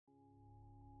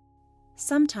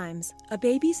Sometimes a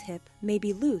baby's hip may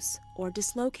be loose or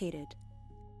dislocated.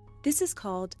 This is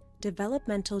called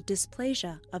developmental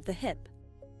dysplasia of the hip,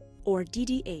 or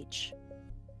DDH.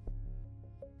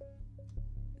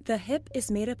 The hip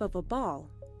is made up of a ball,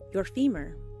 your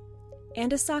femur,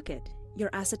 and a socket,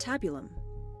 your acetabulum.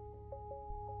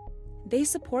 They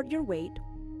support your weight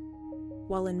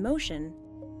while in motion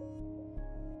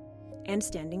and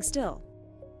standing still.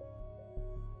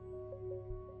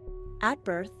 At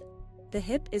birth, the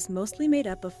hip is mostly made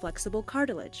up of flexible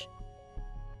cartilage,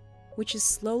 which is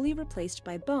slowly replaced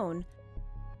by bone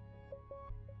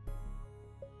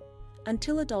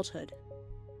until adulthood.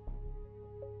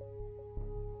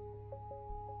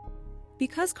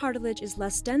 Because cartilage is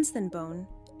less dense than bone,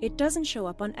 it doesn't show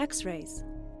up on X-rays,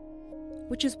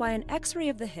 which is why an X-ray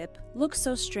of the hip looks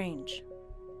so strange.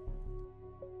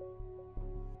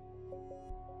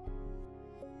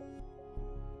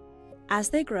 As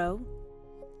they grow,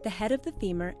 the head of the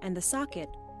femur and the socket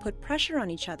put pressure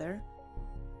on each other,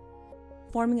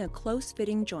 forming a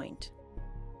close-fitting joint.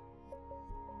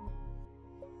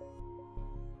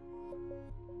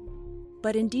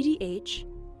 But in DDH,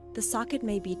 the socket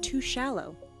may be too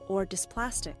shallow or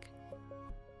dysplastic,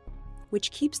 which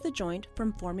keeps the joint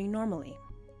from forming normally.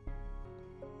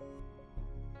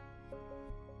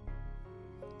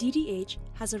 DDH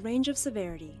has a range of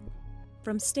severity,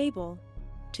 from stable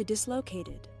to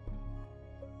dislocated.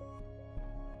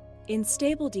 In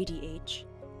stable DDH,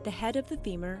 the head of the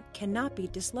femur cannot be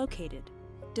dislocated,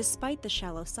 despite the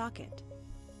shallow socket.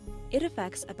 It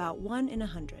affects about 1 in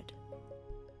 100.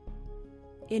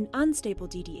 In unstable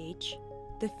DDH,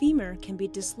 the femur can be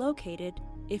dislocated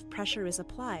if pressure is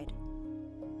applied.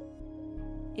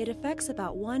 It affects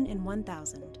about 1 in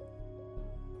 1,000.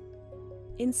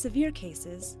 In severe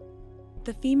cases,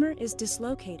 the femur is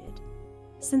dislocated.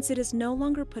 Since it is no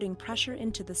longer putting pressure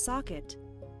into the socket,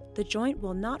 the joint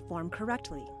will not form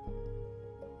correctly.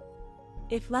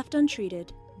 If left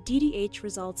untreated, DDH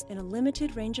results in a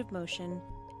limited range of motion,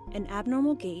 an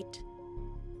abnormal gait,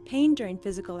 pain during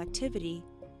physical activity,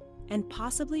 and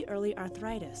possibly early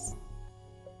arthritis.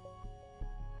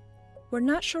 We're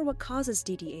not sure what causes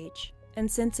DDH, and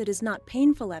since it is not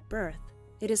painful at birth,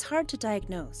 it is hard to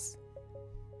diagnose.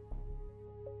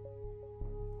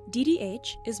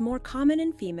 DDH is more common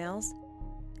in females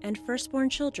and firstborn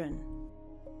children,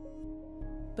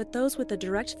 but those with a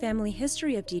direct family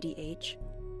history of DDH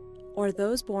or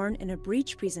those born in a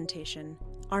breech presentation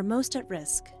are most at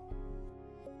risk.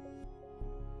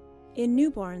 In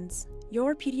newborns,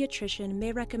 your pediatrician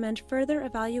may recommend further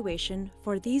evaluation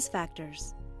for these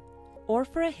factors, or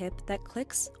for a hip that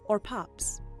clicks or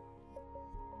pops.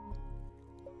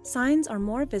 Signs are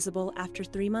more visible after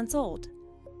 3 months old,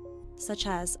 such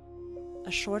as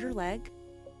a shorter leg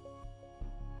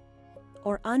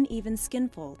or uneven skin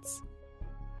folds.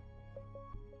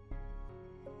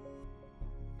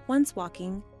 Once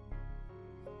walking,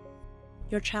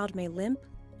 your child may limp,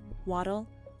 waddle,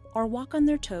 or walk on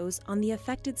their toes on the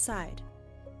affected side.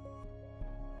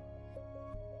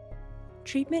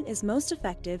 Treatment is most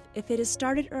effective if it is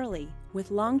started early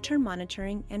with long-term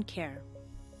monitoring and care.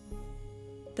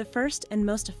 The first and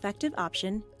most effective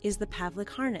option is the Pavlik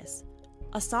harness,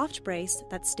 a soft brace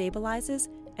that stabilizes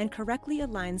and correctly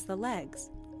aligns the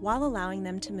legs while allowing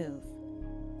them to move.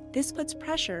 This puts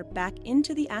pressure back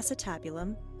into the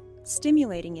acetabulum,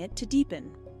 stimulating it to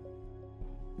deepen.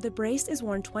 The brace is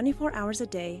worn 24 hours a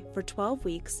day for 12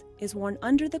 weeks, is worn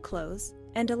under the clothes,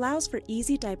 and allows for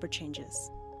easy diaper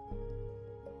changes.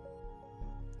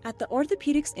 At the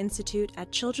Orthopedics Institute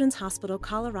at Children's Hospital,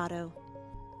 Colorado,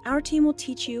 our team will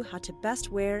teach you how to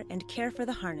best wear and care for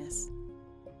the harness.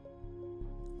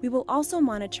 We will also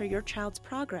monitor your child's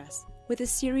progress with a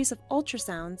series of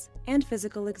ultrasounds and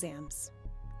physical exams.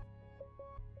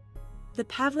 The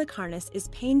Pavlik harness is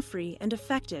pain-free and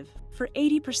effective for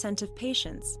 80% of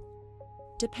patients,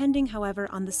 depending, however,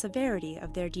 on the severity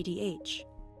of their DDH.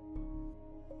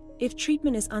 If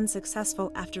treatment is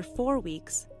unsuccessful after 4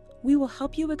 weeks, we will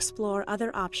help you explore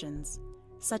other options,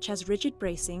 such as rigid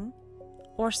bracing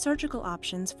or surgical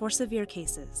options for severe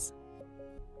cases.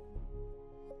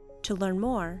 To learn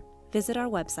more, visit our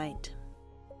website.